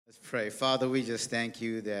Let's pray. Father, we just thank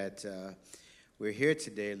you that we're here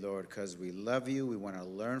today, Lord, because we love you. We want to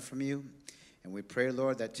learn from you. And we pray,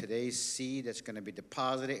 Lord, that today's seed that's going to be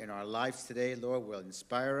deposited in our lives today, Lord, will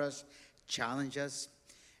inspire us, challenge us,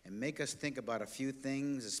 and make us think about a few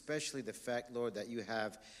things, especially the fact, Lord, that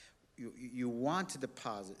you want to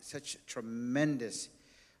deposit such tremendous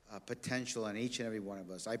potential in each and every one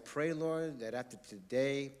of us. I pray, Lord, that after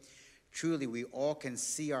today, truly we all can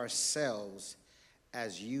see ourselves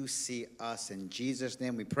as you see us. In Jesus'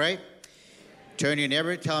 name we pray. Amen. Turn to your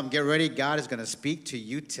neighbor, tell him, get ready. God is going to speak to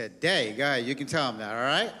you today. Go ahead, you can tell him that, all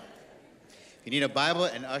right? If you need a Bible,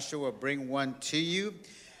 an usher will bring one to you.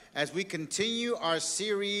 As we continue our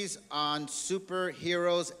series on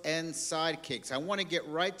superheroes and sidekicks, I want to get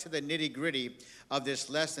right to the nitty-gritty of this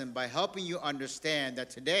lesson by helping you understand that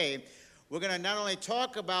today we're going to not only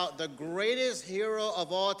talk about the greatest hero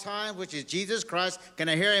of all time, which is Jesus Christ. Can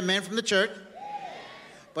I hear amen from the church?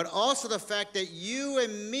 But also the fact that you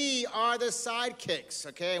and me are the sidekicks,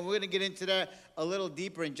 okay? And we're going to get into that a little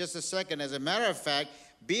deeper in just a second. As a matter of fact,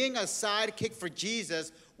 being a sidekick for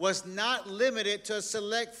Jesus was not limited to a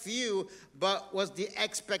select few, but was the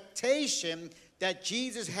expectation that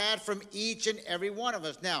Jesus had from each and every one of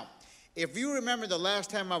us. Now, if you remember the last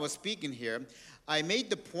time I was speaking here, I made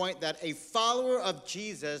the point that a follower of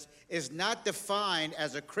Jesus is not defined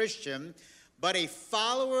as a Christian, but a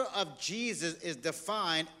follower of Jesus is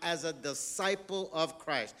defined as a disciple of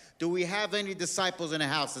Christ. Do we have any disciples in the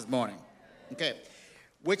house this morning? Okay.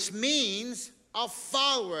 Which means a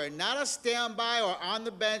follower, not a standby or on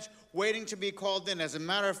the bench waiting to be called in. As a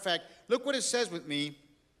matter of fact, look what it says with me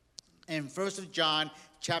in 1 John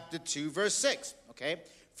chapter 2, verse 6. Okay?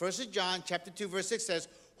 1 John chapter 2, verse 6 says,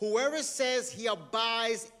 whoever says he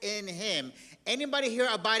abides in him. Anybody here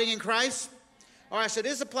abiding in Christ? All right, so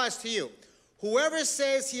this applies to you. Whoever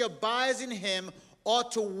says he abides in him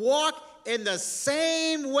ought to walk in the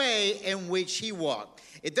same way in which he walked.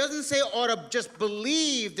 It doesn't say ought to just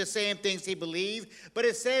believe the same things he believed, but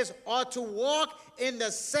it says ought to walk in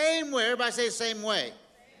the same way. Everybody say same way.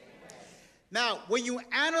 Now, when you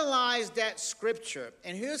analyze that scripture,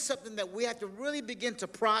 and here's something that we have to really begin to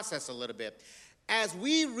process a little bit. As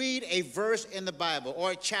we read a verse in the Bible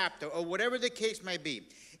or a chapter or whatever the case may be,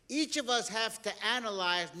 each of us have to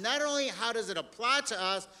analyze not only how does it apply to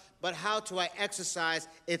us, but how do I exercise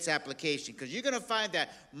its application? Because you're going to find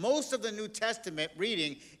that most of the New Testament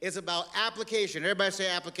reading is about application. Everybody say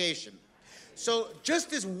application. So just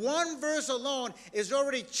this one verse alone is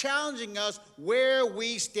already challenging us where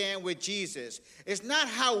we stand with Jesus. It's not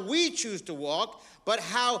how we choose to walk, but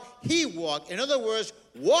how he walked. In other words,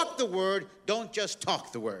 walk the word, don't just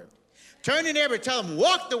talk the word. Turn to your neighbor and tell them,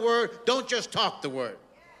 walk the word, don't just talk the word.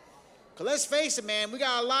 Because let's face it, man, we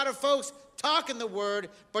got a lot of folks talking the word,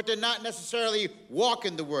 but they're not necessarily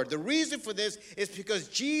walking the word. The reason for this is because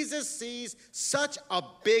Jesus sees such a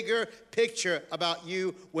bigger picture about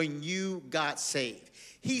you when you got saved.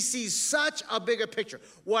 He sees such a bigger picture.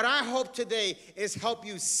 What I hope today is help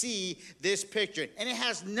you see this picture. And it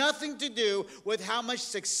has nothing to do with how much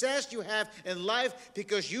success you have in life,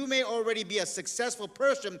 because you may already be a successful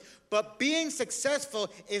person, but being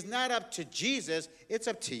successful is not up to Jesus, it's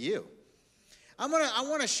up to you. I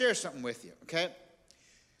want to share something with you, okay?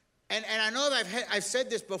 And I know that I've said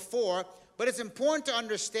this before, but it's important to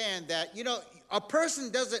understand that, you know, a person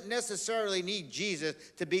doesn't necessarily need Jesus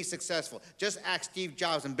to be successful. Just ask Steve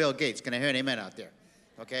Jobs and Bill Gates. Can I hear an amen out there?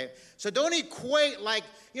 Okay? So don't equate, like,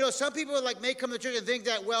 you know, some people like may come to church and think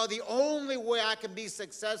that, well, the only way I can be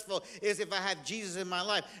successful is if I have Jesus in my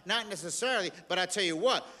life. Not necessarily, but I tell you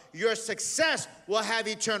what, your success will have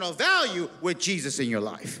eternal value with Jesus in your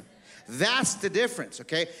life. That's the difference,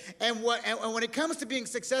 okay? And when it comes to being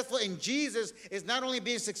successful in Jesus, it's not only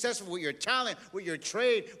being successful with your talent, with your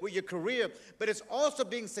trade, with your career, but it's also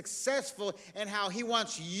being successful in how he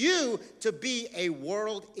wants you to be a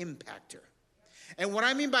world impactor. And what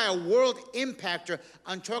I mean by a world impactor,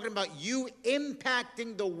 I'm talking about you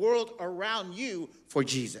impacting the world around you for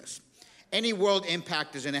Jesus. Any world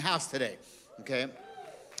impactors in the house today, okay?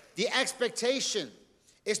 The expectation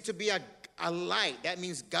is to be a light. That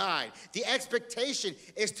means guide. The expectation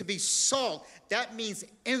is to be salt. That means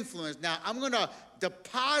influence. Now, I'm going to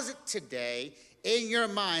deposit today in your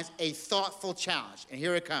minds a thoughtful challenge. And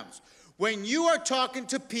here it comes. When you are talking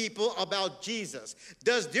to people about Jesus,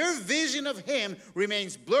 does their vision of him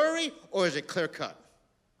remains blurry, or is it clear cut?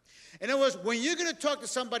 In other words, when you're going to talk to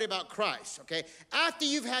somebody about Christ, okay, after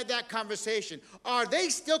you've had that conversation, are they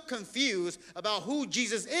still confused about who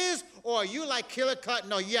Jesus is, or are you like clear cut?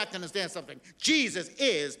 No, you have to understand something. Jesus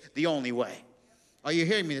is the only way. Are you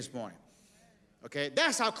hearing me this morning? Okay,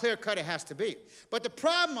 that's how clear-cut it has to be. But the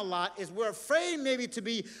problem a lot is we're afraid maybe to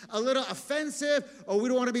be a little offensive, or we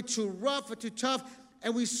don't want to be too rough or too tough,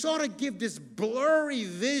 and we sort of give this blurry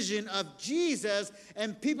vision of Jesus,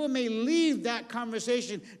 and people may leave that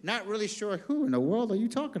conversation not really sure, who in the world are you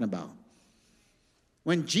talking about?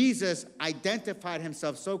 When Jesus identified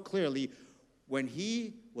himself so clearly when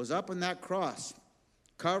he was up on that cross,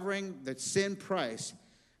 covering the sin price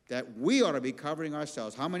that we ought to be covering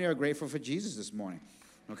ourselves. How many are grateful for Jesus this morning?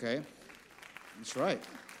 Okay? That's right.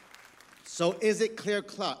 So is it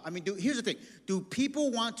clear-cut? I mean, here's the thing. Do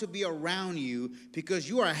people want to be around you because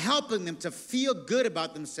you are helping them to feel good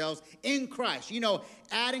about themselves in Christ? You know,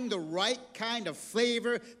 adding the right kind of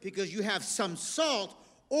flavor because you have some salt,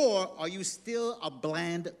 or are you still a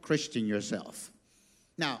bland Christian yourself?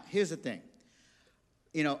 Now, here's the thing.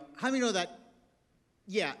 You know, how many know that,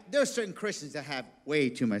 yeah, there are certain Christians that have way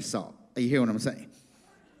too much salt. You hear what I'm saying?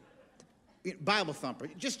 Bible thumper.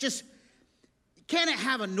 Just can't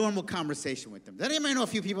have a normal conversation with them. Does anybody know a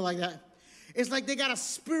few people like that? It's like they got to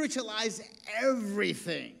spiritualize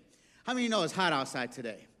everything. How many know it's hot outside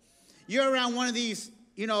today? You're around one of these,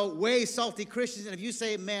 you know, way salty Christians, and if you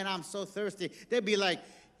say, man, I'm so thirsty, they'd be like,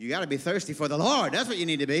 you got to be thirsty for the Lord. That's what you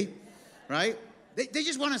need to be, right? They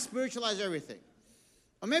just want to spiritualize everything.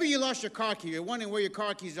 Or maybe you lost your car key. You're wondering where your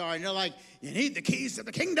car keys are, and you're like, you need the keys to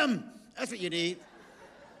the kingdom. That's what you need.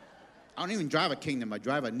 I don't even drive a Kingdom. I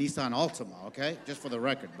drive a Nissan Altima, okay? Just for the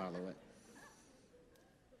record, by the way.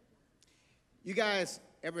 You guys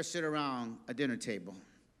ever sit around a dinner table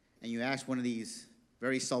and you ask one of these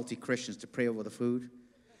very salty Christians to pray over the food?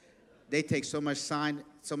 They take so much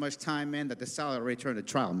time, man, that the salad already turned to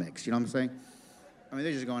trial mix. You know what I'm saying? I mean,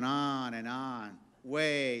 they're just going on and on.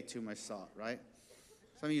 Way too much salt, right?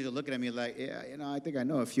 Some of you are looking at me like, yeah, you know, I think I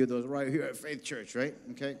know a few of those right here at Faith Church, right?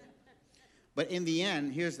 Okay? But in the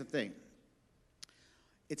end, here's the thing.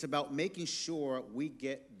 It's about making sure we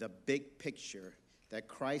get the big picture that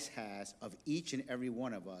Christ has of each and every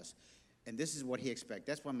one of us. And this is what he expects.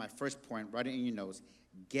 That's why my first point, write it in your notes,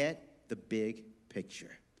 get the big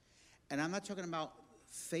picture. And I'm not talking about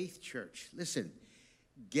Faith Church. Listen,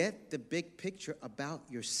 get the big picture about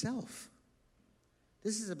yourself.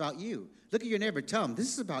 This is about you. Look at your neighbor. Tell him, this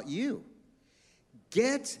is about you.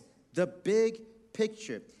 Get the big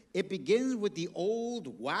picture. It begins with the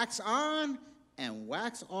old wax on and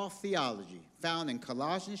wax off theology found in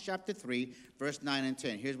Colossians chapter 3, verse 9 and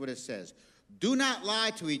 10. Here's what it says. Do not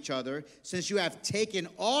lie to each other, since you have taken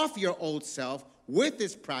off your old self with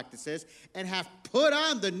its practices and have put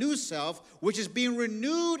on the new self, which is being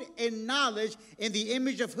renewed in knowledge in the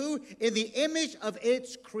image of who? In the image of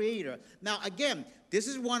its creator. Now, again, this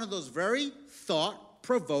is one of those very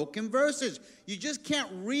thought-provoking verses. You just can't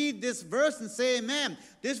read this verse and say, amen.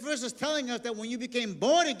 This verse is telling us that when you became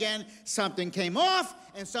born again, something came off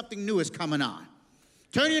and something new is coming on.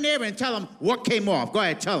 Turn to your neighbor and tell him what came off. Go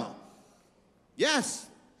ahead, tell him. Yes,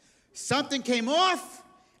 something came off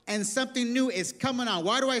and something new is coming on.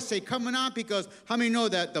 Why do I say coming on? Because how many know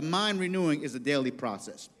that the mind renewing is a daily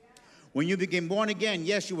process? When you became born again,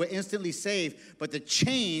 yes, you were instantly saved, but the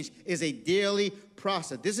change is a daily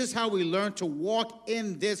process. This is how we learn to walk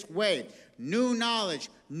in this way. New knowledge,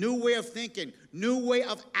 new way of thinking, new way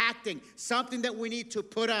of acting, something that we need to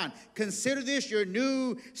put on. Consider this your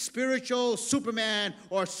new spiritual Superman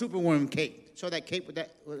or Superwoman cape. So that cape with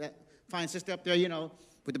that fine sister up there, you know,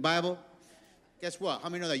 with the Bible. Guess what? How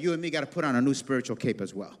many know that you and me got to put on a new spiritual cape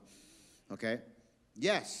as well? Okay?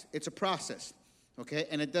 Yes, it's a process. Okay,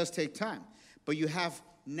 and it does take time. But you have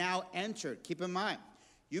now entered. Keep in mind,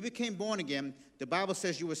 you became born again. The Bible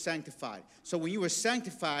says you were sanctified. So when you were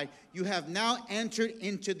sanctified, you have now entered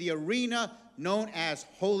into the arena known as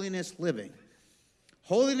holiness living.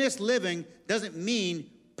 Holiness living doesn't mean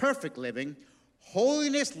perfect living.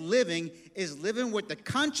 Holiness living is living with the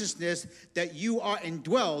consciousness that you are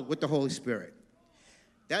indwelled with the Holy Spirit.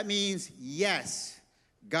 That means, yes,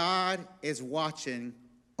 God is watching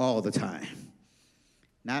all the time.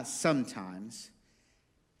 Not sometimes.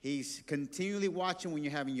 He's continually watching when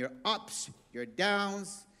you're having your ups, your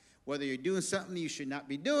downs, whether you're doing something you should not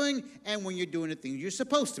be doing, and when you're doing the things you're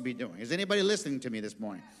supposed to be doing. Is anybody listening to me this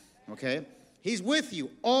morning? Okay? He's with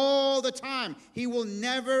you all the time. He will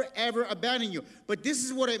never, ever abandon you. But this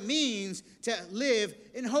is what it means to live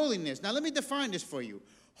in holiness. Now, let me define this for you.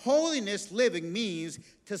 Holiness living means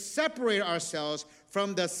to separate ourselves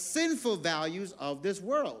from the sinful values of this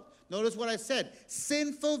world. Notice what I said,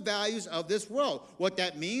 sinful values of this world. What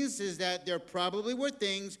that means is that there probably were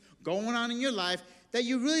things going on in your life that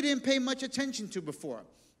you really didn't pay much attention to before.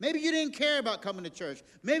 Maybe you didn't care about coming to church.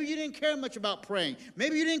 Maybe you didn't care much about praying.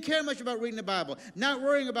 Maybe you didn't care much about reading the Bible. Not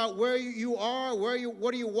worrying about where you are,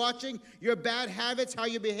 what are you watching, your bad habits, how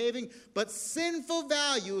you're behaving. But sinful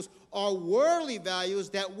values are worldly values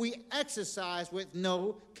that we exercise with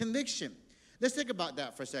no conviction. Let's think about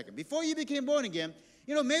that for a second. Before you became born again,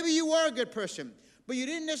 maybe you were a good person, but you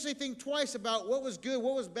didn't necessarily think twice about what was good,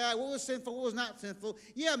 what was bad, what was sinful, what was not sinful.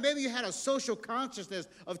 Yeah, maybe you had a social consciousness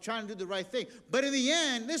of trying to do the right thing. But in the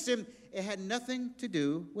end, listen, it had nothing to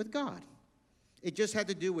do with God. It just had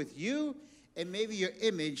to do with you and maybe your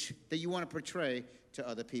image that you want to portray to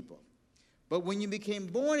other people. But when you became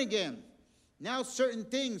born again, now certain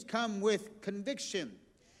things come with conviction.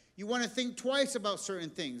 You want to think twice about certain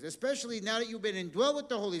things, especially now that you've been indwelt with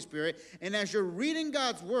the Holy Spirit, and as you're reading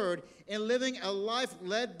God's Word and living a life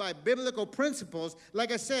led by biblical principles.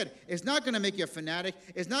 Like I said, it's not going to make you a fanatic.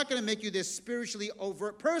 It's not going to make you this spiritually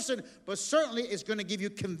overt person, but certainly it's going to give you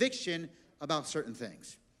conviction about certain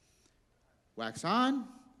things. Wax on,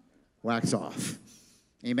 wax off.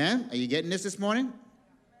 Amen? Are you getting this morning?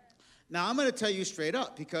 Now, I'm going to tell you straight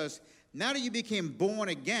up, because now that you became born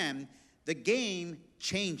again, the game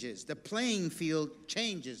changes. The playing field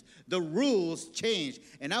changes. The rules change.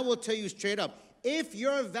 And I will tell you straight up, if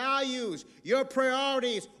your values, your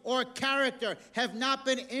priorities, or character have not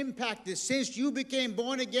been impacted since you became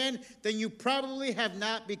born again, then you probably have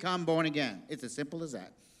not become born again. It's as simple as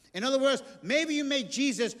that. In other words, maybe you made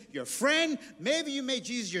Jesus your friend, maybe you made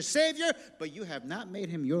Jesus your Savior, but you have not made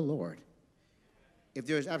him your Lord. If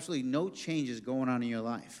there's absolutely no changes going on in your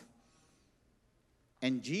life.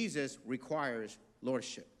 And Jesus requires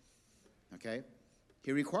lordship, okay?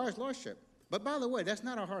 He requires lordship. But by the way, that's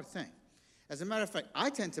not a hard thing. As a matter of fact, I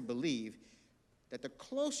tend to believe that the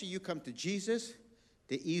closer you come to Jesus,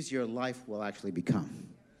 the easier life will actually become.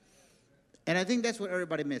 And I think that's what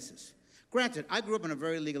everybody misses. Granted, I grew up in a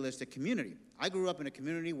very legalistic community. I grew up in a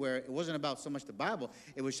community where it wasn't about so much the Bible.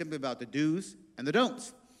 It was simply about the do's and the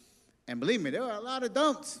don'ts. And believe me, there were a lot of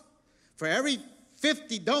don'ts. For every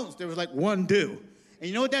 50 don'ts, there was like one do. And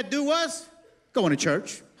you know what that do was? Going to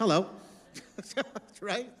church. Hello.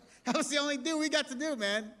 Right? That was the only do we got to do,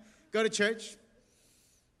 man. Go to church.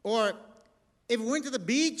 Or if we went to the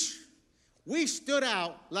beach, we stood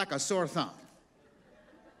out like a sore thumb.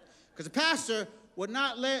 Because the pastor would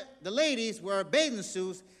not let the ladies wear bathing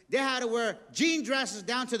suits. They had to wear jean dresses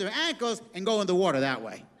down to their ankles and go in the water that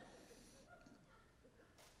way.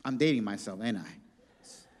 I'm dating myself, ain't I?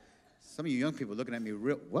 Some of you young people looking at me,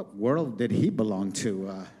 what world did he belong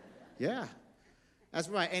to? Yeah, that's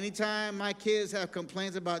right. Anytime my kids have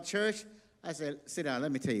complaints about church, I said, sit down,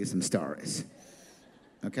 let me tell you some stories.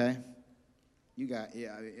 Okay?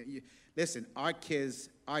 Listen, our kids,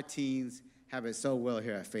 our teens have it so well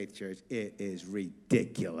here at Faith Church, it is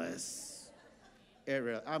ridiculous.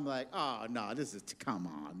 I'm like, oh, no, come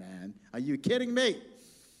on, man. Are you kidding me?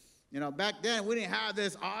 Back then, we didn't have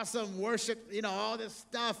this awesome worship, all this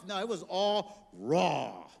stuff. No, it was all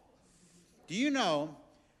raw. Do you know,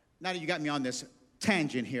 now that you got me on this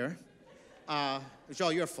tangent here, it's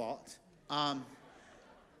all your fault,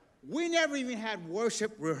 we never even had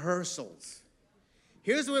worship rehearsals.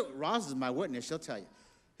 Here's what, Roz is my witness, she'll tell you.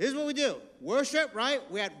 Here's what we do. Worship, right?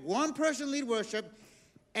 We had one person lead worship,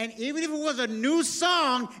 and even if it was a new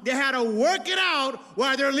song, they had to work it out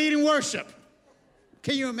while they're leading worship.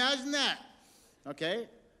 Can you imagine that? Okay?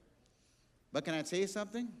 But can I tell you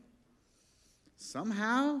something?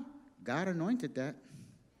 Somehow, God anointed that.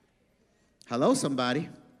 Hello, somebody.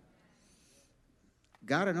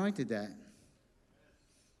 God anointed that.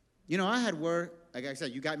 I had like I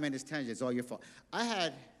said, you got me on this tangent, it's all your fault. I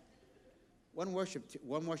had one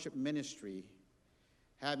worship ministry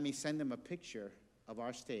had me send them a picture of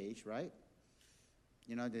our stage, right?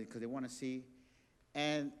 Because they want to see.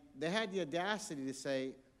 And they had the audacity to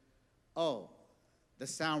say, oh, the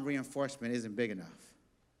sound reinforcement isn't big enough.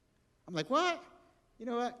 I'm like, what? You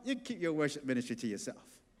know what? You keep your worship ministry to yourself.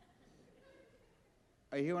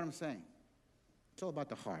 Are you hear what I'm saying? It's all about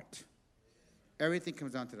the heart. Everything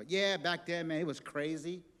comes down to that. Yeah, back then, man, it was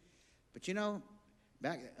crazy. But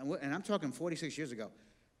and I'm talking 46 years ago,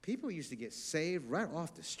 people used to get saved right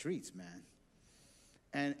off the streets, man.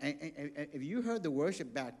 And if you heard the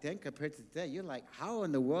worship back then compared to today, you're like, how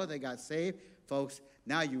in the world they got saved? Folks,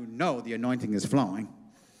 now you know the anointing is flowing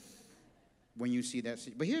when you see that.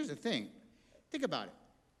 But here's the thing. Think about it.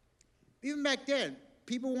 Even back then,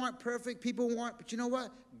 people weren't perfect. But you know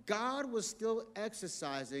what? God was still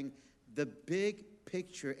exercising the big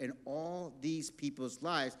picture in all these people's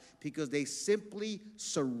lives because they simply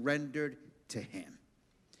surrendered to him.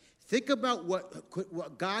 Think about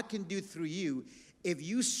what God can do through you if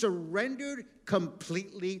you surrendered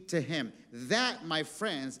completely to him. That, my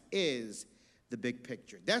friends, is the big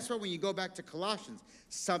picture. That's why when you go back to Colossians,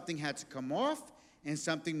 something had to come off and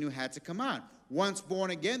something new had to come on. Once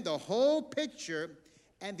born again, the whole picture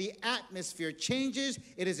and the atmosphere changes.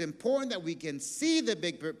 It is important that we can see the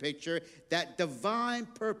big picture, that divine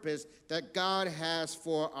purpose that God has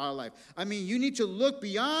for our life. I mean, you need to look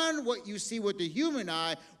beyond what you see with the human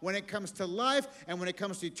eye when it comes to life and when it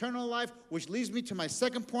comes to eternal life, which leads me to my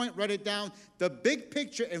second point. Write it down. The big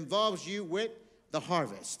picture involves you with the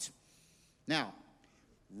harvest. Now,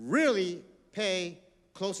 really pay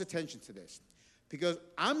close attention to this, because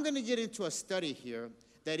I'm going to get into a study here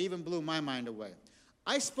that even blew my mind away.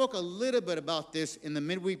 I spoke a little bit about this in the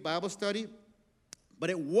midweek Bible study, but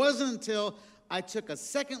it wasn't until I took a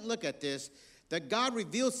second look at this that God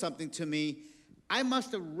revealed something to me. I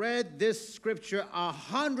must have read this scripture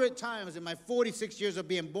 100 times in my 46 years of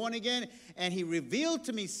being born again, and he revealed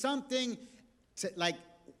to me something like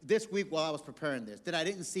this week while I was preparing this that I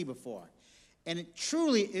didn't see before. And it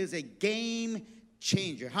truly is a game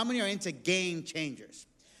changer. How many are into game changers?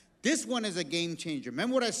 This one is a game changer.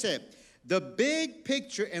 Remember what I said? The big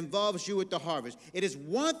picture involves you with the harvest. It is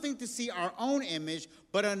one thing to see our own image,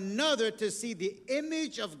 but another to see the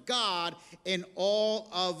image of God in all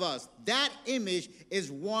of us. That image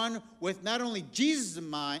is one with not only Jesus in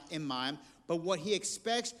mind, but what he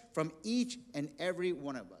expects from each and every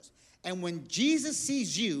one of us. And when Jesus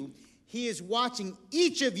sees you, he is watching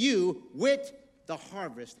each of you with the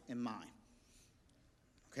harvest in mind.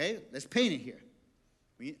 Okay, let's paint it here.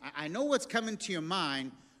 I know what's coming to your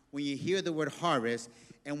mind when you hear the word harvest,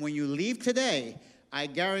 and when you leave today, I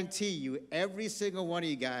guarantee you every single one of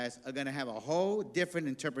you guys are going to have a whole different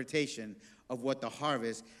interpretation of what the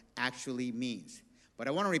harvest actually means. But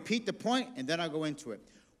I want to repeat the point, and then I'll go into it.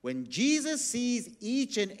 When Jesus sees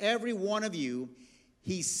each and every one of you,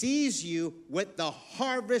 he sees you with the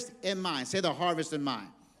harvest in mind. Say the harvest in mind.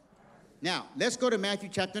 Now, let's go to Matthew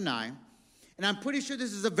chapter 9. And I'm pretty sure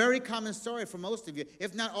this is a very common story for most of you,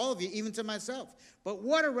 if not all of you, even to myself. But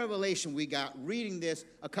what a revelation we got reading this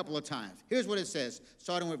a couple of times. Here's what it says,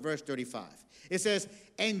 starting with verse 35. It says,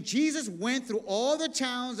 and Jesus went through all the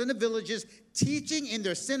towns and the villages, teaching in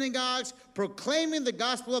their synagogues, proclaiming the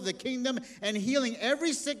gospel of the kingdom, and healing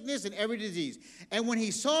every sickness and every disease. And when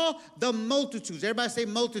he saw the multitudes, everybody say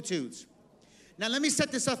multitudes. Now let me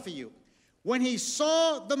set this up for you. When he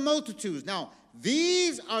saw the multitudes, now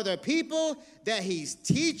these are the people that he's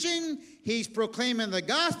teaching, he's proclaiming the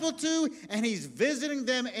gospel to, and he's visiting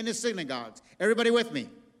them in the synagogues. Everybody with me?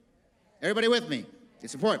 Everybody with me?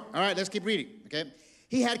 It's important. All right, let's keep reading, okay?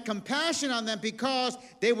 He had compassion on them because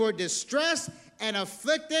they were distressed and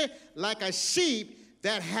afflicted like a sheep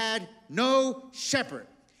that had no shepherd.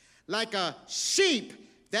 Like a sheep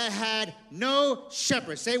that had no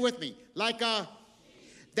shepherd. Say it with me. Like a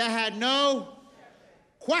that had no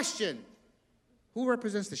question. Who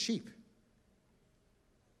represents the sheep?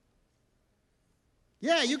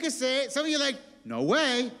 Yeah, you can say it. Some of you are like, no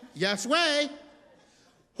way. Yes way.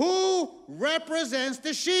 Who represents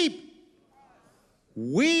the sheep?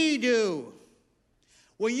 We do.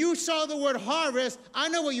 When you saw the word harvest, I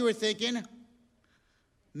know what you were thinking.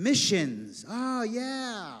 Missions. Oh,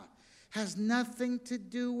 yeah. Has nothing to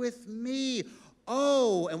do with me.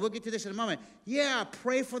 Oh, and we'll get to this in a moment. Yeah,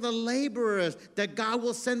 pray for the laborers that God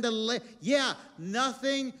will send yeah,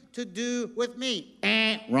 nothing to do with me.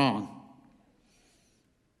 Wrong.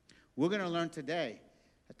 We're going to learn today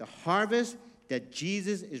that the harvest that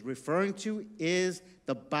Jesus is referring to is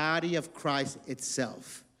the body of Christ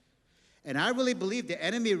itself. And I really believe the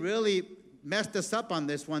enemy really messed us up on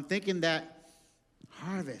this one, thinking that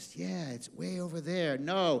harvest, yeah, it's way over there.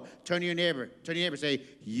 No, turn to your neighbor. Turn to your neighbor, say,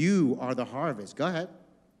 you are the harvest. Go ahead.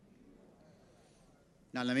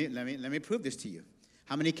 Now, let me prove this to you.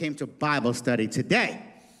 How many came to Bible study today?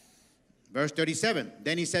 Verse 37,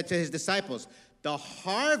 then he said to his disciples, the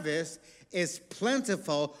harvest is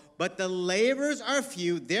plentiful, but the laborers are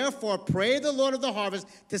few. Therefore, pray the Lord of the harvest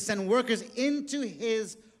to send workers into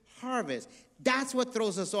his harvest. That's what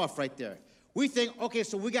throws us off right there. We think, okay,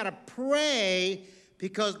 so we got to pray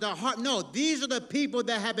because no, these are the people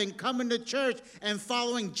that have been coming to church and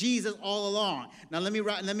following Jesus all along. Now, let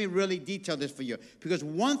me really detail this for you, because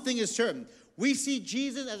one thing is certain. We see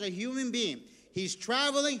Jesus as a human being. He's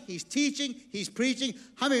traveling, he's teaching, he's preaching.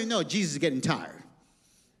 How many of you know Jesus is getting tired?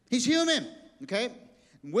 He's human, okay?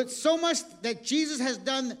 With so much that Jesus has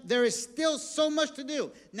done, there is still so much to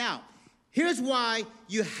do. Now, here's why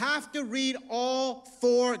you have to read all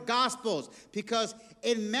four Gospels, because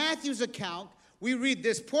in Matthew's account, we read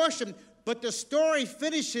this portion, but the story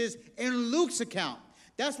finishes in Luke's account.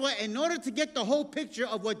 That's why in order to get the whole picture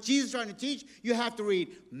of what Jesus is trying to teach, you have to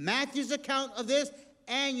read Matthew's account of this,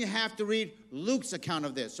 and you have to read Luke's account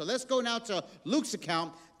of this. So let's go now to Luke's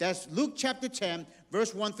account. That's Luke chapter 10,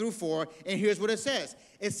 verse 1 through 4. And here's what it says.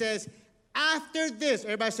 It says, after this,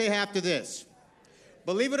 everybody say after this.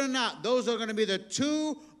 Believe it or not, those are going to be the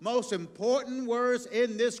two most important words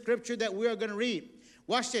in this scripture that we are going to read.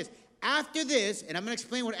 Watch this. After this, and I'm going to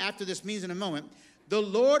explain what after this means in a moment, the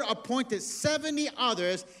Lord appointed 70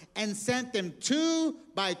 others and sent them 2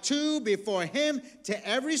 by 2 before him to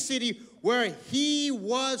every city where he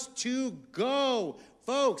was to go.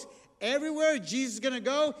 Folks, everywhere Jesus is going to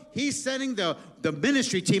go, he's sending the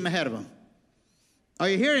ministry team ahead of him. Are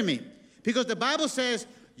you hearing me? Because the Bible says,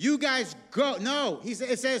 you guys go. No,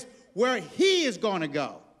 it says where he is going to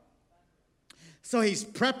go. So he's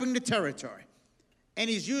prepping the territory. And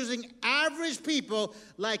he's using average people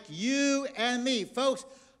like you and me. Folks,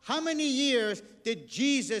 how many years did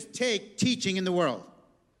Jesus take teaching in the world?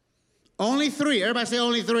 Only 3. Everybody say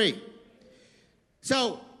only 3.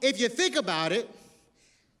 So if you think about it,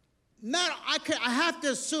 I have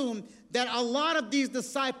to assume that a lot of these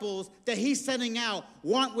disciples that he's sending out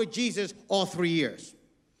weren't with Jesus all 3 years.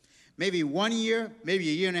 Maybe 1 year, maybe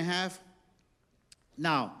a year and a half.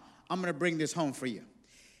 Now, I'm going to bring this home for you.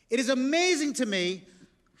 It is amazing to me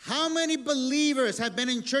how many believers have been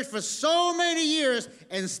in church for so many years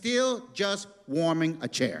and still just warming a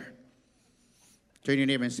chair. Turn to your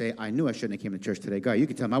neighbor and say, I knew I shouldn't have came to church today. God, you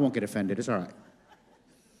can tell him I won't get offended. It's all right.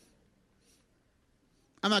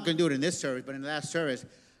 I'm not going to do it in this service, but in the last service,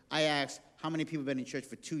 I asked how many people have been in church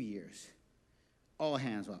for 2 years. All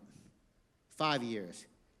hands up. 5 years,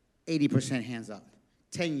 80% hands up.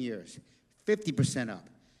 10 years, 50% up.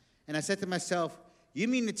 And I said to myself, you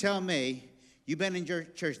mean to tell me you've been in your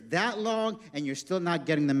church that long and you're still not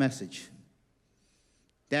getting the message?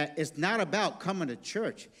 That it's not about coming to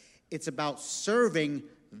church. It's about serving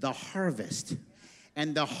the harvest.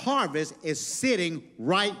 And the harvest is sitting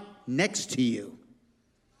right next to you.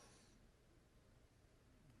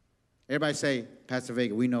 Everybody say, Pastor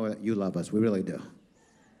Vega, we know that you love us. We really do.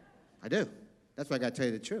 I do. That's why I got to tell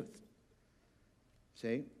you the truth.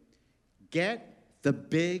 See? Get the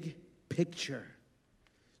big picture.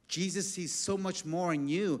 Jesus sees so much more in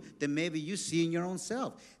you than maybe you see in your own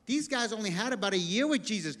self. These guys only had about a year with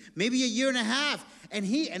Jesus, maybe a year and a half.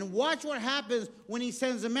 And watch what happens when he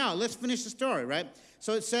sends them out. Let's finish the story, right?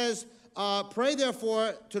 So it says, pray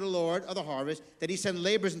therefore to the Lord of the harvest that he send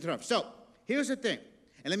laborers into the harvest. So here's the thing.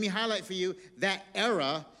 And let me highlight for you that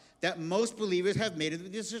error that most believers have made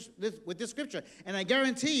with this scripture. And I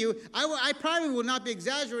guarantee you, I probably will not be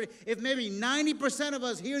exaggerating if maybe 90% of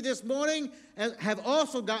us here this morning have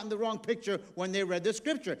also gotten the wrong picture when they read the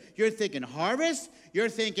scripture. You're thinking harvest. You're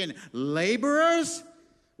thinking laborers,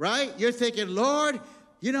 right? You're thinking, Lord,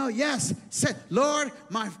 yes, Lord,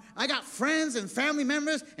 I got friends and family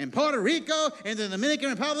members in Puerto Rico and the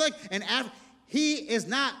Dominican Republic. And he is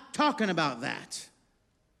not talking about that.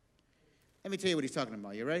 Let me tell you what he's talking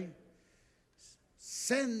about. You ready?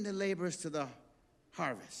 Send the laborers to the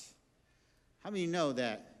harvest. How many know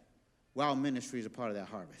that Wow Ministry is a part of that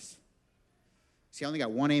harvest? See, I only got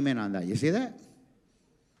one amen on that. You see that?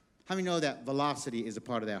 How many know that Velocity is a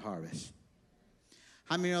part of that harvest?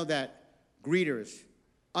 How many know that greeters,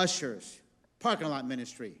 ushers, parking lot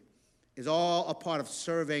ministry is all a part of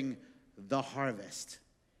serving the harvest?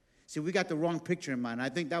 See, we got the wrong picture in mind. I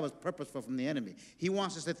think that was purposeful from the enemy. He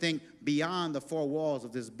wants us to think beyond the 4 walls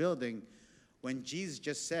of this building when Jesus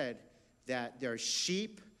just said that there are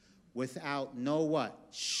sheep without no what?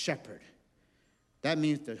 Shepherd. That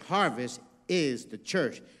means the harvest is the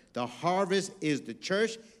church. The harvest is the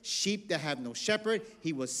church. Sheep that have no shepherd.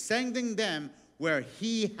 He was sending them where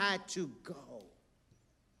he had to go.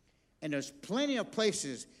 And there's plenty of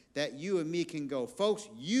places that you and me can go. Folks,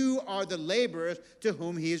 you are the laborers to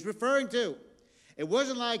whom he is referring to. It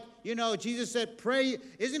wasn't like, Jesus said, pray.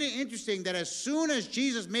 Isn't it interesting that as soon as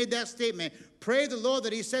Jesus made that statement, pray the Lord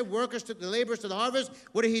that he said the laborers to the harvest,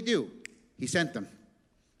 what did he do? He sent them.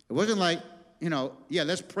 It wasn't like,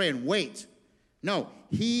 let's pray and wait. No,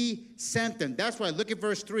 he sent them. That's why, look at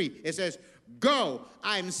verse 3. It says, go,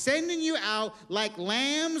 I am sending you out like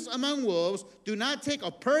lambs among wolves. Do not take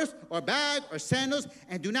a purse or bag or sandals,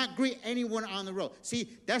 and do not greet anyone on the road. See,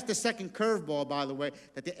 that's the second curveball, by the way,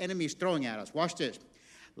 that the enemy is throwing at us. Watch this.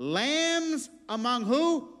 Lambs among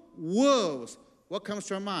who? Wolves. What comes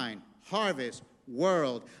to our mind? Harvest,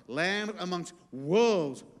 world. Lambs amongst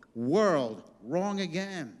wolves, world. Wrong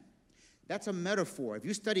again. That's a metaphor. If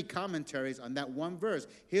you study commentaries on that one verse,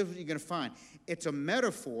 here's what you're going to find. It's a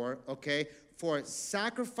metaphor, okay, for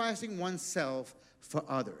sacrificing oneself for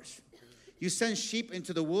others. You send sheep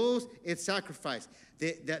into the wolves, it's sacrifice.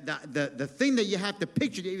 The thing that you have to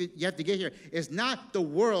picture, you have to get here, is not the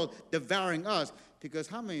world devouring us. Because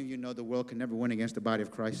how many of you know the world can never win against the body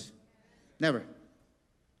of Christ? Never.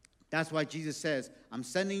 That's why Jesus says, I'm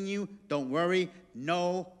sending you, don't worry,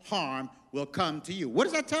 no harm will come to you. What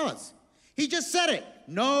does that tell us? He just said it.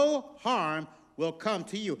 No harm will come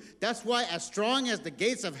to you. That's why as strong as the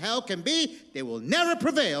gates of hell can be, they will never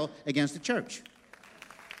prevail against the church.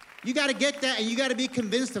 You got to get that, and you got to be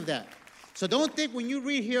convinced of that. So don't think when you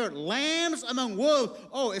read here, lambs among wolves,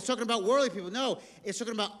 oh, it's talking about worldly people. No, it's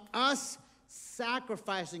talking about us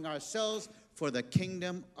sacrificing ourselves for the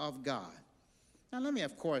kingdom of God. Now, let me,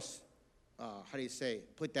 of course,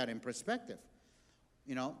 put that in perspective.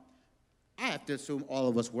 You know, I have to assume all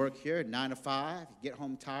of us work here 9 to 5, get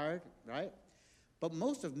home tired, right? But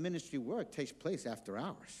most of ministry work takes place after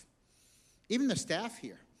hours. Even the staff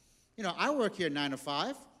here. You know, I work here 9 to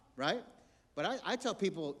 5, right? But I tell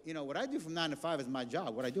people, you know, what I do from 9 to 5 is my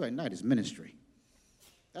job. What I do at night is ministry.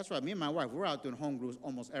 That's why me and my wife, we're out doing home groups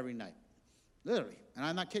almost every night. Literally. And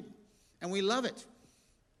I'm not kidding. And we love it.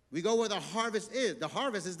 We go where the harvest is. The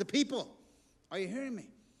harvest is the people. Are you hearing me?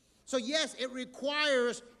 So yes, it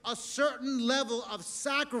requires a certain level of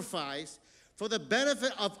sacrifice for the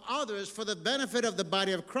benefit of others, for the benefit of the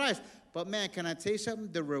body of Christ. But man, can I tell you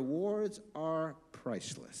something? The rewards are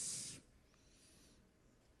priceless.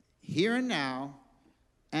 Here and now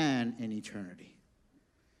and in eternity.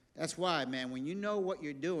 That's why, man, when you know what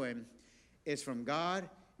you're doing is from God,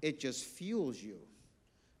 it just fuels you.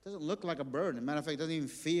 It doesn't look like a burden. As a matter of fact, it doesn't even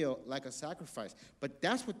feel like a sacrifice. But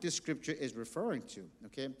that's what this scripture is referring to,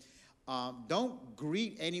 okay? Don't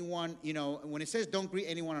greet anyone, you know, when it says don't greet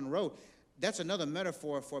anyone on the road, that's another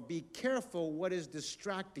metaphor for be careful what is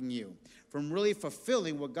distracting you from really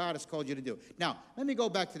fulfilling what God has called you to do. Now, let me go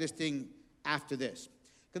back to this thing after this,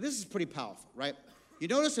 because this is pretty powerful, right? You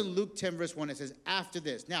notice in Luke 10, verse 1, it says, after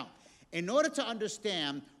this. Now, in order to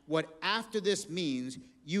understand what after this means,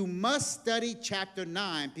 you must study chapter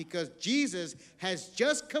 9, because Jesus has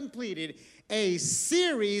just completed a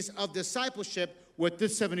series of discipleship with the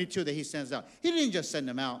 72 that he sends out. He didn't just send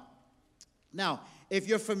them out. Now, if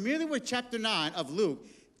you're familiar with chapter 9 of Luke,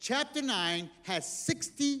 chapter 9 has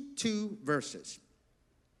 62 verses.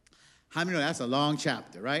 How many know that's a long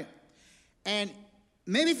chapter, right? And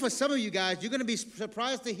maybe for some of you guys, you're going to be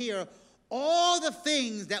surprised to hear all the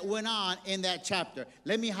things that went on in that chapter.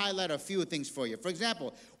 Let me highlight a few things for you. For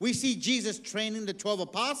example, we see Jesus training the 12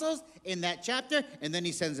 apostles in that chapter, and then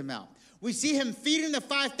he sends them out. We see him feeding the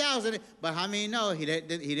 5,000, but how many know he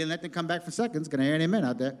didn't let them come back for seconds? Can I hear an amen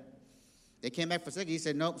out there? They came back for seconds. He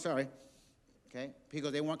said, nope, sorry. Okay?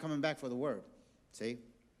 Because they weren't coming back for the word. See?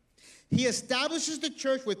 He establishes the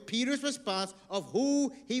church with Peter's response of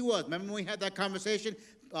who he was. Remember when we had that conversation?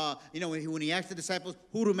 When he asked the disciples,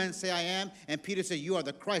 who do men say I am? And Peter said, you are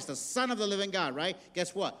the Christ, the Son of the living God, right?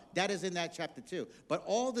 Guess what? That is in that chapter too. But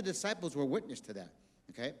all the disciples were witness to that,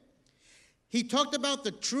 okay? He talked about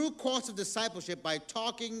the true cost of discipleship by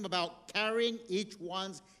talking about carrying each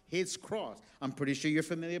one's his cross. I'm pretty sure you're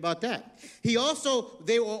familiar about that. They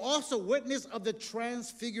were also witness of the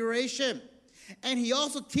transfiguration. And he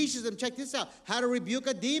also teaches them, check this out, how to rebuke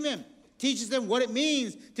a demon. Teaches them what it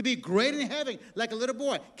means to be great in heaven, like a little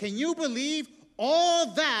boy. Can you believe all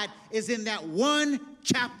that is in that one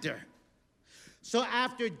chapter? So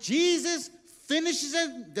after Jesus finishes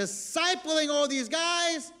discipling all these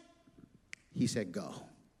guys, he said, go.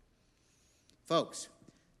 Folks,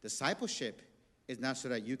 discipleship is not so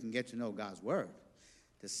that you can get to know God's word.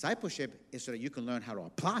 Discipleship is so that you can learn how to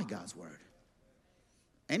apply God's word.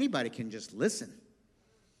 Anybody can just listen.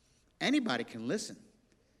 Anybody can listen.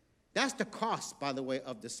 That's the cost, by the way,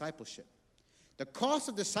 of discipleship. The cost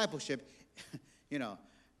of discipleship, you know,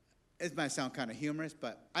 it might sound kind of humorous,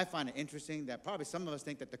 but I find it interesting that probably some of us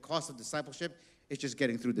think that the cost of discipleship is just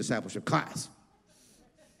getting through discipleship class.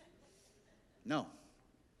 No.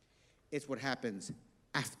 It's what happens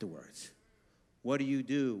afterwards. What do you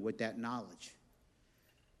do with that knowledge?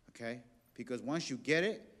 Okay? Because once you get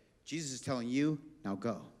it, Jesus is telling you, now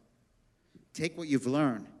go. Take what you've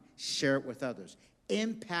learned, share it with others.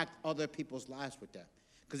 Impact other people's lives with that.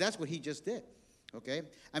 Because that's what he just did. Okay?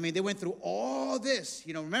 I mean, they went through all this.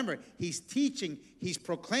 You know, remember, he's teaching, he's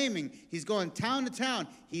proclaiming, he's going town to town,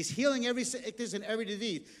 he's healing every sickness and every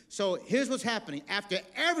disease. So here's what's happening. After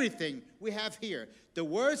everything we have here, the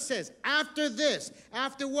word says, after this,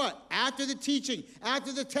 after what? After the teaching,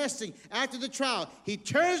 after the testing, after the trial, he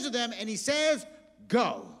turns to them and he says,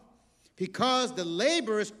 go. Because the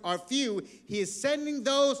laborers are few, he is sending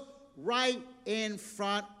those right in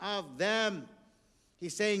front of them.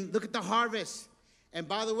 He's saying, look at the harvest. And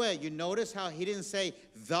by the way, you notice how he didn't say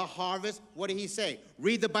the harvest? What did he say?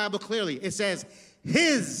 Read the Bible clearly. It says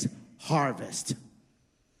his harvest.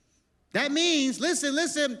 That means,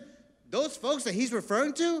 listen, those folks that he's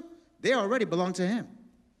referring to, they already belong to him.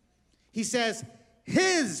 He says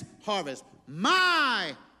his harvest,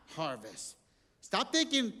 my harvest. Stop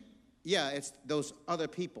thinking, yeah, it's those other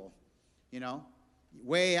people,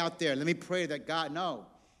 way out there. Let me pray that God, no,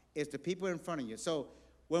 it's the people in front of you. So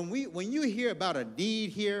when you hear about a need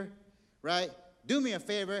here, right, do me a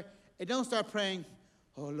favor and don't start praying,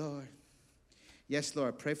 oh, Lord. Yes,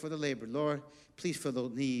 Lord, pray for the labor. Lord, please fill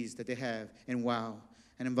those needs that they have in WOW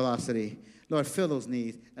and in Velocity. Lord, fill those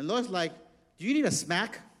needs. And Lord's like, do you need a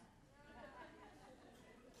smack?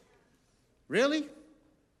 Really?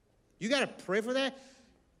 You got to pray for that?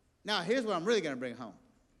 Now, here's what I'm really going to bring home.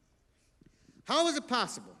 How is it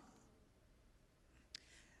possible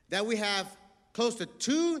that we have close to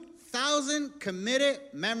 2,000 committed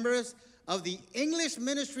members of the English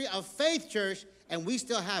Ministry of Faith Church, and we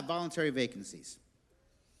still have voluntary vacancies?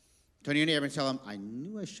 Turn to your neighbor and tell them, I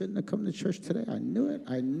knew I shouldn't have come to church today. I knew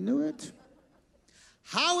it.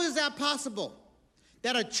 How is that possible?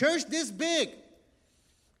 That a church this big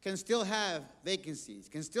can still have vacancies,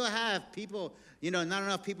 can still have people, not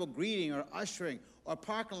enough people greeting or ushering or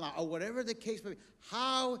parking lot or whatever the case may be.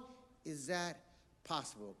 How is that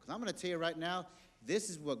possible? Because I'm going to tell you right now, this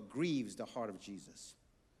is what grieves the heart of Jesus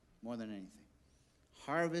more than anything.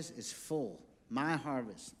 Harvest is full. My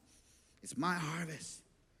harvest. It's my harvest.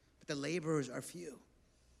 But the laborers are few.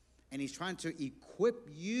 And he's trying to equip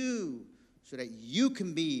you so that you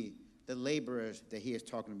can be the laborers that he is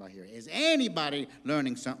talking about here. Is anybody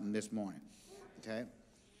learning something this morning? Okay?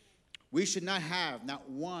 We should not have not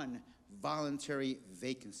one voluntary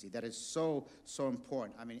vacancy. That is so, so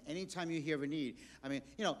important. I mean, anytime you hear of a need,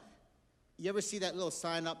 you ever see that little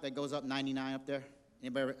sign up that goes up 99 up there?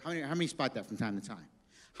 Anybody ever, how many spot that from time to time?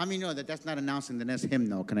 How many know that that's not announcing the next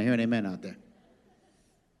hymnal? Can I hear an amen out there?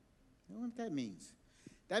 You know what that means?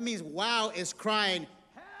 That means WOW is crying,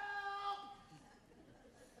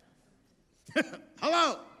 help!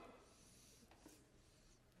 Hello!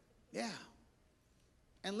 Yeah.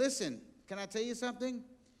 And listen, can I tell you something?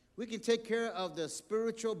 We can take care of the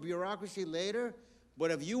spiritual bureaucracy later,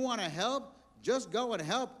 but if you want to help, just go and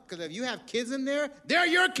help, because if you have kids in there, they're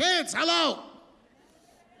your kids. Hello!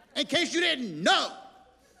 In case you didn't know.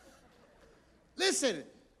 Listen,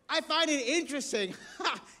 I find it interesting.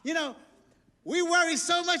 We worry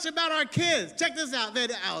so much about our kids. Check this out.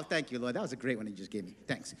 Oh, thank you, Lord. That was a great one you just gave me.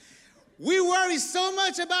 Thanks. We worry so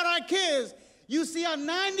much about our kids. You see a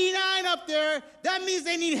 99 up there, that means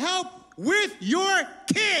they need help with your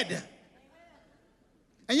kid.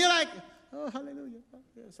 And you're like, oh, hallelujah.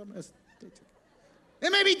 Someone else. They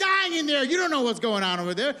may be dying in there. You don't know what's going on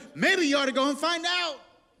over there. Maybe you ought to go and find out.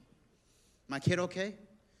 My kid okay?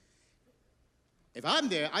 If I'm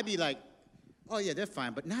there, I'd be like, oh, yeah, they're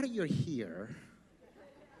fine. But now that you're here,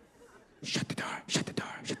 shut the door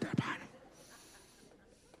behind them.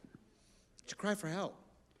 To cry for help.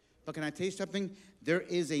 But can I tell you something? There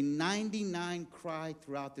is a 99 cry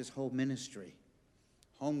throughout this whole ministry.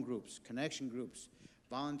 Home groups, connection groups,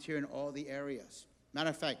 volunteer in all the areas. Matter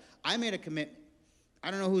of fact, I made a commitment.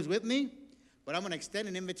 I don't know who's with me, but I'm going to extend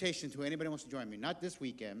an invitation to anybody who wants to join me. Not this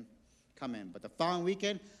weekend, come in, but the following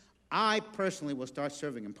weekend, I personally will start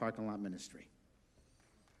serving in parking lot ministry.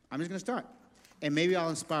 I'm just going to start. And maybe I'll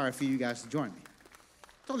inspire a few of you guys to join me.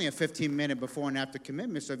 It's only a 15-minute before and after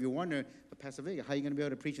commitment, so if you're wondering, but Pastor Vega, how are you going to be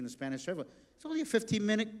able to preach in the Spanish server? It's only a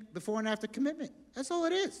 15-minute before and after commitment. That's all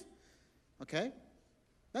it is, okay?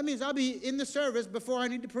 That means I'll be in the service before I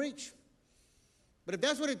need to preach. But if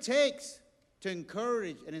that's what it takes to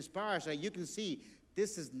encourage and inspire so that you can see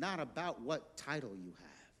this is not about what title you have.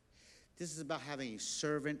 This is about having a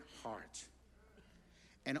servant heart.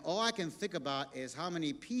 And all I can think about is how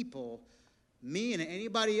many people, me and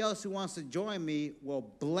anybody else who wants to join me,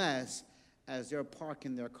 will bless as they're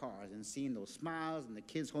parking their cars and seeing those smiles and the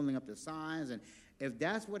kids holding up the signs. And if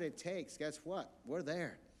that's what it takes, guess what? We're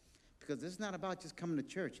there. Because it's not about just coming to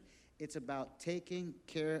church. It's about taking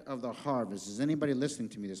care of the harvest. Is anybody listening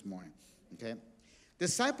to me this morning? Okay?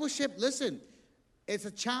 Discipleship, listen, it's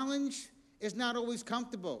a challenge. It's not always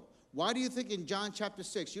comfortable. Why do you think in John chapter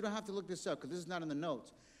 6, you don't have to look this up because this is not in the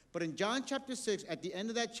notes, but in John chapter 6, at the end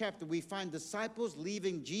of that chapter, we find disciples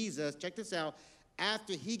leaving Jesus, check this out,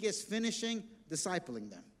 after he gets finishing discipling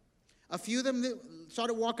them. A few of them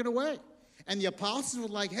started walking away. And the apostles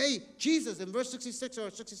were like, hey, Jesus, in verse 66 or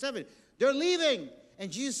 67, they're leaving. And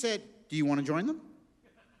Jesus said, do you want to join them?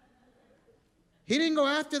 He didn't go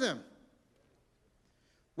after them.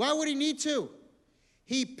 Why would he need to?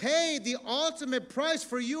 He paid the ultimate price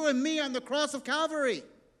for you and me on the cross of Calvary.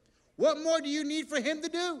 What more do you need for him to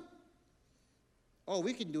do? All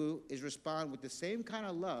we can do is respond with the same kind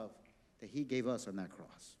of love that he gave us on that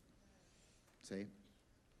cross. See?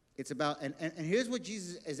 It's about, and here's what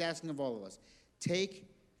Jesus is asking of all of us. Take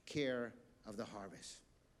care of the harvest.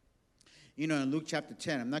 You know, in Luke chapter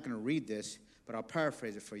 10, I'm not going to read this, but I'll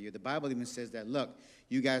paraphrase it for you. The Bible even says that, look,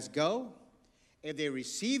 you guys go. If they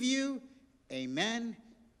receive you, amen.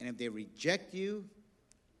 And if they reject you,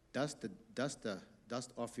 dust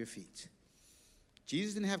off your feet.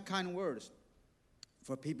 Jesus didn't have kind words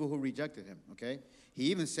for people who rejected him, okay? He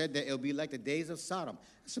even said that it'll be like the days of Sodom.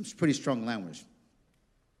 That's some pretty strong language.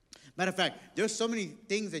 Matter of fact, there's so many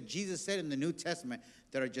things that Jesus said in the New Testament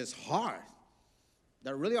that are just hard,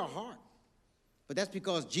 that really are hard. But that's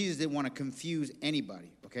because Jesus didn't want to confuse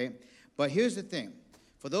anybody, okay? But here's the thing.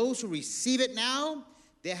 For those who receive it now,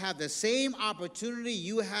 they have the same opportunity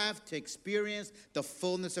you have to experience the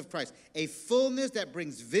fullness of Christ. A fullness that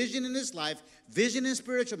brings vision in this life, vision in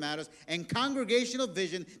spiritual matters, and congregational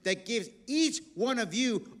vision that gives each one of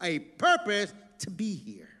you a purpose to be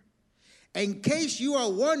here. In case you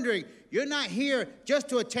are wondering, you're not here just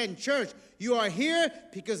to attend church. You are here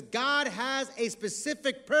because God has a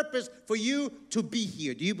specific purpose for you to be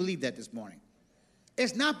here. Do you believe that this morning?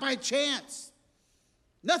 It's not by chance.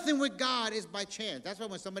 Nothing with God is by chance. That's why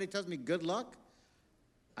when somebody tells me good luck,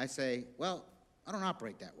 I say, well, I don't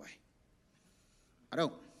operate that way. I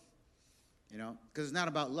don't. You know, because it's not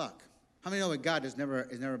about luck. How many know with God is never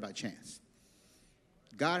about chance?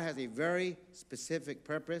 God has a very specific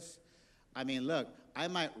purpose. I mean, look, I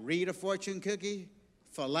might read a fortune cookie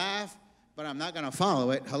for a laugh, but I'm not going to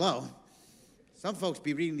follow it. Hello. Some folks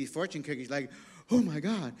be reading these fortune cookies like, oh, my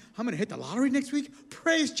God, I'm going to hit the lottery next week?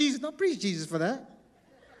 Praise Jesus. Don't praise Jesus for that.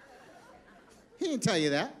 He didn't tell you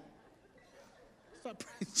that. So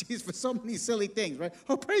praise Jesus for so many silly things, right?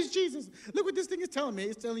 Oh, praise Jesus. Look what this thing is telling me.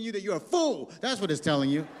 It's telling you that you're a fool. That's what it's telling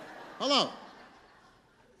you. Hello.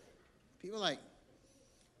 People like,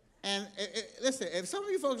 and listen, if some of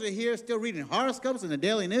you folks are here still reading horoscopes in the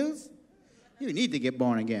daily news, you need to get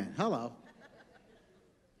born again. Hello.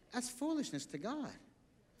 That's foolishness to God.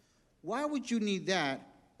 Why would you need that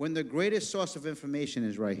when the greatest source of information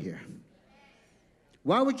is right here?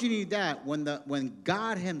 Why would you need that when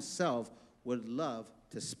God himself would love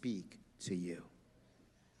to speak to you?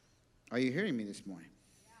 Are you hearing me this morning?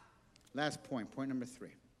 Yeah. Last point number 3.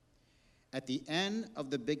 At the end of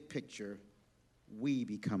the big picture, we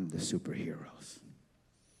become the superheroes.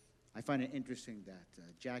 I find it interesting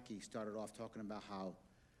that Jackie started off talking about how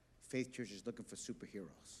Faith Church is looking for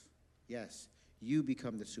superheroes. Yes, you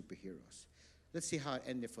become the superheroes. Let's see how it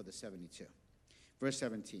ended for the 72. Verse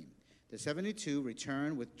 17. The 72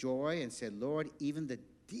 returned with joy and said, Lord, even the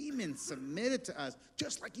demons submitted to us,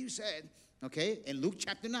 just like you said, okay? In Luke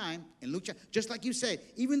chapter 9, just like you said,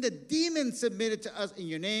 even the demons submitted to us in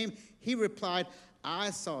your name. He replied, I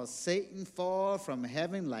saw Satan fall from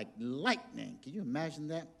heaven like lightning. Can you imagine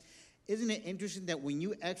that? Isn't it interesting that when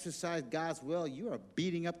you exercise God's will, you are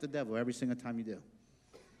beating up the devil every single time you do?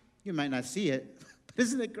 You might not see it, but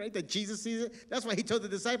isn't it great that Jesus sees it? That's why he told the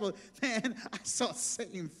disciples, man, I saw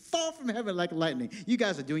Satan fall from heaven like lightning. You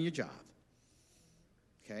guys are doing your job.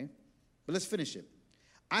 Okay? But let's finish it.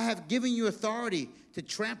 I have given you authority to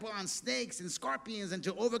trample on snakes and scorpions and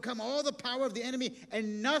to overcome all the power of the enemy,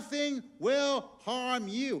 and nothing will harm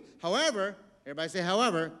you. However, everybody say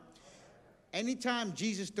however. Anytime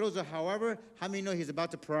Jesus throws a however, how many know he's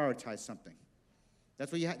about to prioritize something?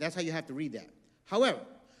 That's how you have to read that. However,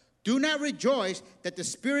 do not rejoice that the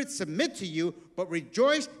spirits submit to you, but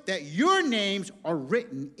rejoice that your names are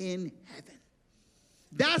written in heaven.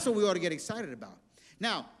 That's what we ought to get excited about.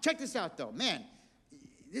 Now, check this out, though. Man,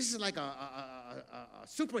 this is like a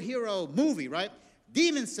superhero movie, right?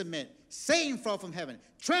 Demons submit, Satan fall from heaven,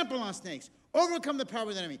 trample on snakes, overcome the power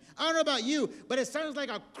of the enemy. I don't know about you, but it sounds like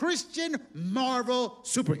a Christian Marvel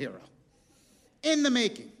superhero in the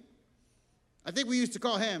making. I think we used to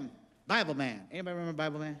call him Bible Man. Anybody remember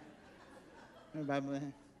Bible Man? Remember Bible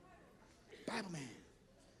Man? Bible Man.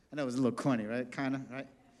 I know it was a little corny, right? Kind of, right?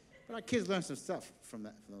 But our kids learn some stuff from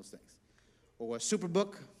those things. Or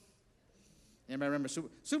Superbook. Anybody remember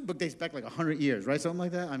Superbook dates back like 100 years, right? Something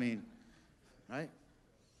like that? I mean, right?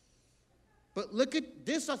 But look at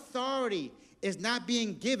this authority is not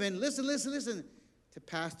being given, listen, to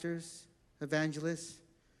pastors, evangelists,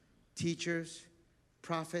 teachers,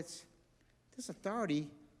 prophets. This authority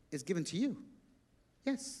is given to you.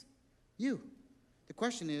 Yes, you. The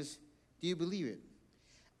question is, do you believe it?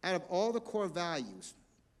 Out of all the core values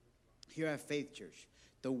here at Faith Church,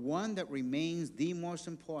 the one that remains the most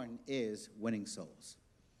important is winning souls.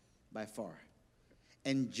 by far.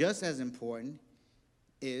 And just as important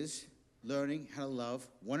is learning how to love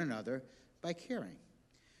one another by caring.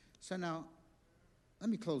 So now, let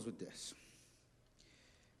me close with this.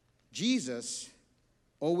 Jesus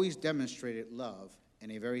always demonstrated love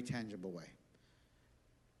in a very tangible way,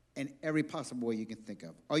 in every possible way you can think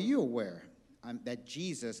of. Are you aware that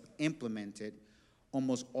Jesus implemented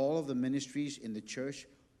almost all of the ministries in the church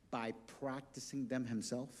by practicing them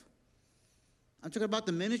himself? I'm talking about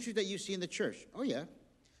the ministries that you see in the church. Oh, yeah.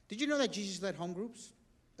 Did you know that Jesus led home groups?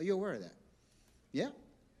 Are you aware of that? Yeah.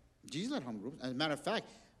 Jesus led home groups. As a matter of fact,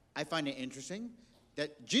 I find it interesting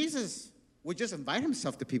that Jesus would just invite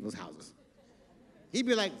himself to people's houses. He'd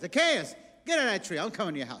be like, Zacchaeus, get out of that tree. I'm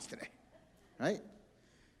coming to your house today. Right?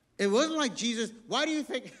 It wasn't like Jesus. Why do you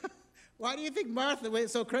think Martha went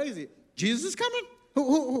so crazy? Jesus is coming?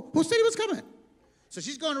 Who said he was coming? So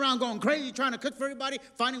she's going around going crazy, trying to cook for everybody,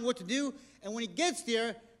 finding what to do. And when he gets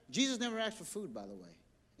there, Jesus never asked for food, by the way.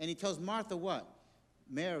 And he tells Martha what?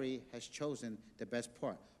 Mary has chosen the best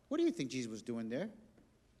part. What do you think Jesus was doing there?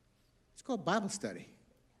 It's called Bible study.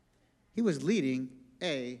 He was leading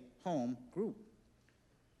a home group.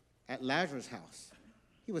 At Lazarus' house,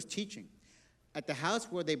 he was teaching. At the house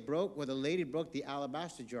where the lady broke the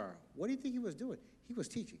alabaster jar, what do you think he was doing? He was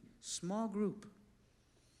teaching. Small group.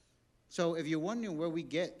 So if you're wondering where we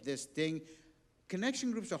get this thing,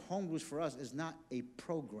 connection groups or home groups for us is not a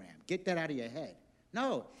program. Get that out of your head.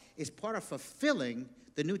 No, it's part of fulfilling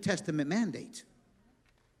the New Testament mandate.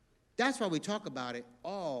 That's why we talk about it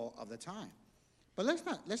all of the time. But let's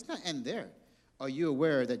not end there. Are you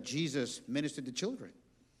aware that Jesus ministered to children?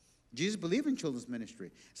 Jesus believed in children's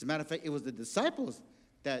ministry. As a matter of fact, it was the disciples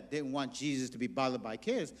that didn't want Jesus to be bothered by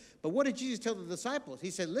kids. But what did Jesus tell the disciples? He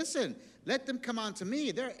said, listen, let them come unto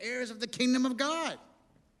me. They're heirs of the kingdom of God.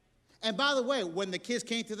 And by the way, when the kids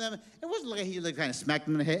came to them, it wasn't like he kind of smacked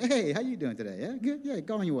them in the head. Hey, how you doing today? Yeah, good? Yeah,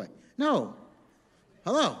 go on your way. No.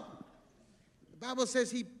 Hello. The Bible says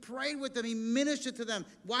he prayed with them. He ministered to them.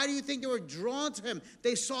 Why do you think they were drawn to him?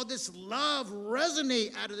 They saw this love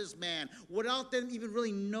resonate out of this man without them even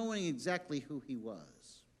really knowing exactly who he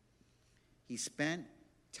was. He spent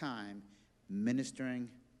time ministering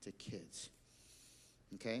to kids.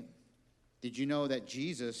 Okay? Did you know that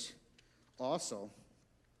Jesus also,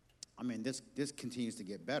 this continues to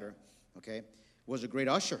get better, okay, was a great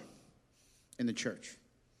usher in the church.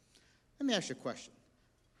 Let me ask you a question.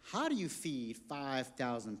 How do you feed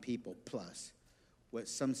 5,000 people plus with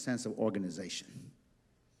some sense of organization?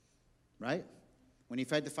 Right? When he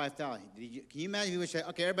fed the 5,000, can you imagine he would say,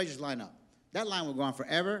 okay, everybody just line up. That line would go on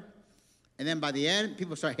forever. And then by the end,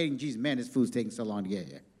 people start hating Jesus. Man, this food's taking so long to get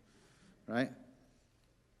here. Right?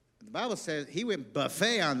 The Bible says he went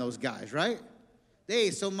buffet on those guys, right? They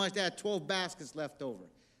ate so much they had 12 baskets left over.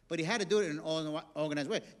 But he had to do it in an organized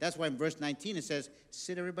way. That's why in verse 19 it says,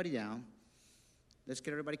 sit everybody down. Let's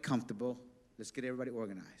get everybody comfortable. Let's get everybody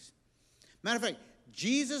organized. Matter of fact,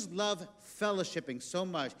 Jesus loved fellowshipping so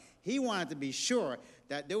much, he wanted to be sure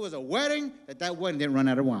that there was a wedding, that wedding didn't run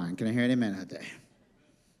out of wine. Can I hear an amen out there?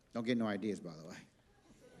 Don't get no ideas, by the way.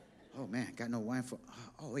 Oh, man, got no wine for...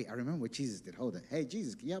 Oh, wait, I remember what Jesus did. Hold it. Hey,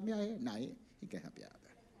 Jesus, can you help me out here? No, he can help you out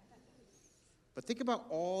there. But think about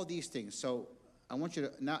all these things. So I want you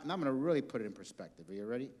to... Now I'm going to really put it in perspective. Are you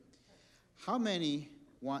ready? How many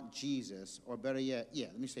want Jesus, or better yet,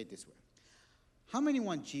 let me say it this way. How many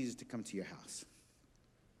want Jesus to come to your house?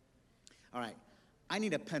 All right, I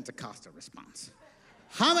need a Pentecostal response.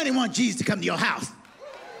 How many want Jesus to come to your house?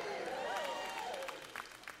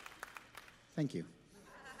 Thank you.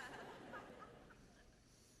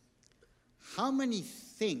 How many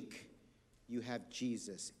think you have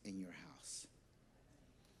Jesus in your house?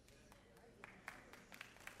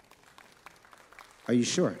 Are you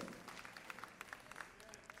sure?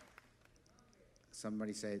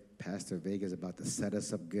 Somebody said, Pastor Vega's about to set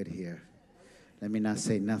us up good here. Let me not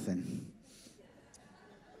say nothing.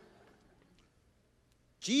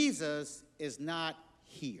 Jesus is not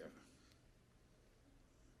here.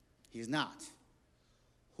 He's not.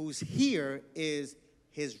 Who's here is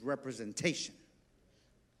his representation,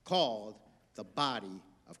 called the body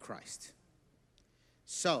of Christ.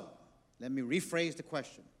 So, let me rephrase the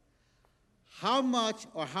question. How much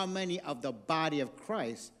or how many of the body of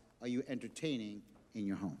Christ are you entertaining in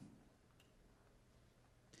your home?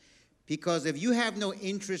 Because if you have no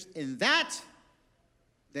interest in that,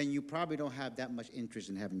 then you probably don't have that much interest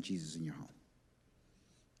in having Jesus in your home.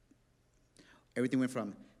 Everything went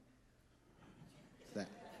from that.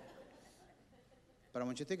 But I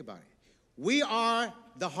want you to think about it. We are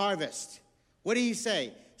the harvest. What did he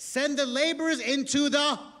say? Send the laborers into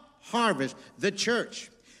the harvest, the church.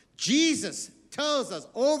 Jesus tells us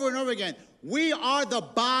over and over again, we are the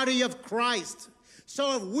body of Christ.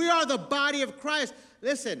 So if we are the body of Christ,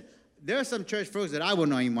 listen, there are some church folks that I would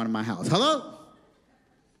not even want in my house. Hello?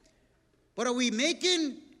 But are we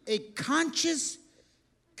making a conscious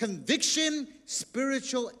conviction,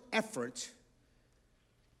 spiritual effort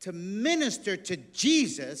to minister to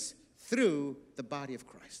Jesus through the body of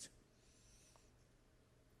Christ?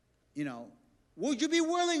 You know, would you be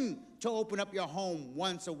willing to open up your home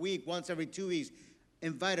once a week, once every 2 weeks,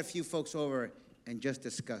 invite a few folks over and just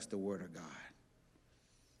discuss the Word of God?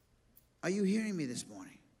 Are you hearing me this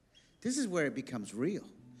morning? This is where it becomes real.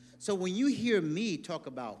 So when you hear me talk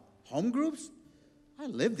about home groups, I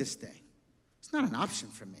live this thing. It's not an option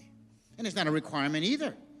for me. And it's not a requirement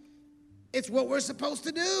either. It's what we're supposed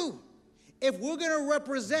to do if we're going to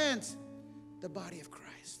represent the body of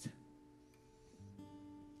Christ.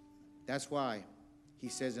 That's why he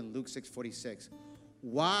says in Luke 6:46,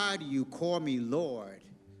 why do you call me Lord,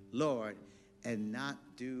 Lord, and not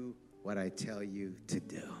do what I tell you to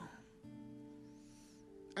do?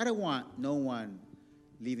 I don't want no one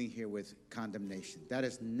leaving here with condemnation. That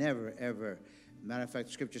is never, ever. Matter of fact,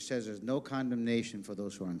 Scripture says there's no condemnation for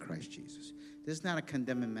those who are in Christ Jesus. This is not a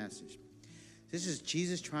condemning message. This is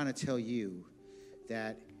Jesus trying to tell you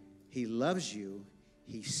that he loves you,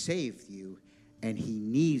 he saved you, and he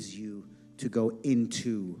needs you to go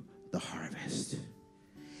into the harvest.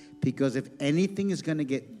 Because if anything is going to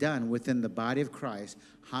get done within the body of Christ,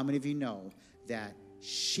 how many of you know that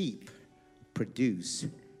sheep produce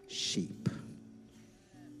sheep?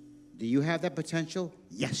 Do you have that potential?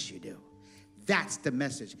 Yes, you do. That's the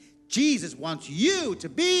message. Jesus wants you to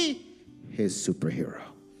be his superhero.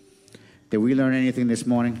 Did we learn anything this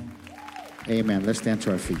morning? Amen. Let's stand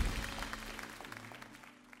to our feet.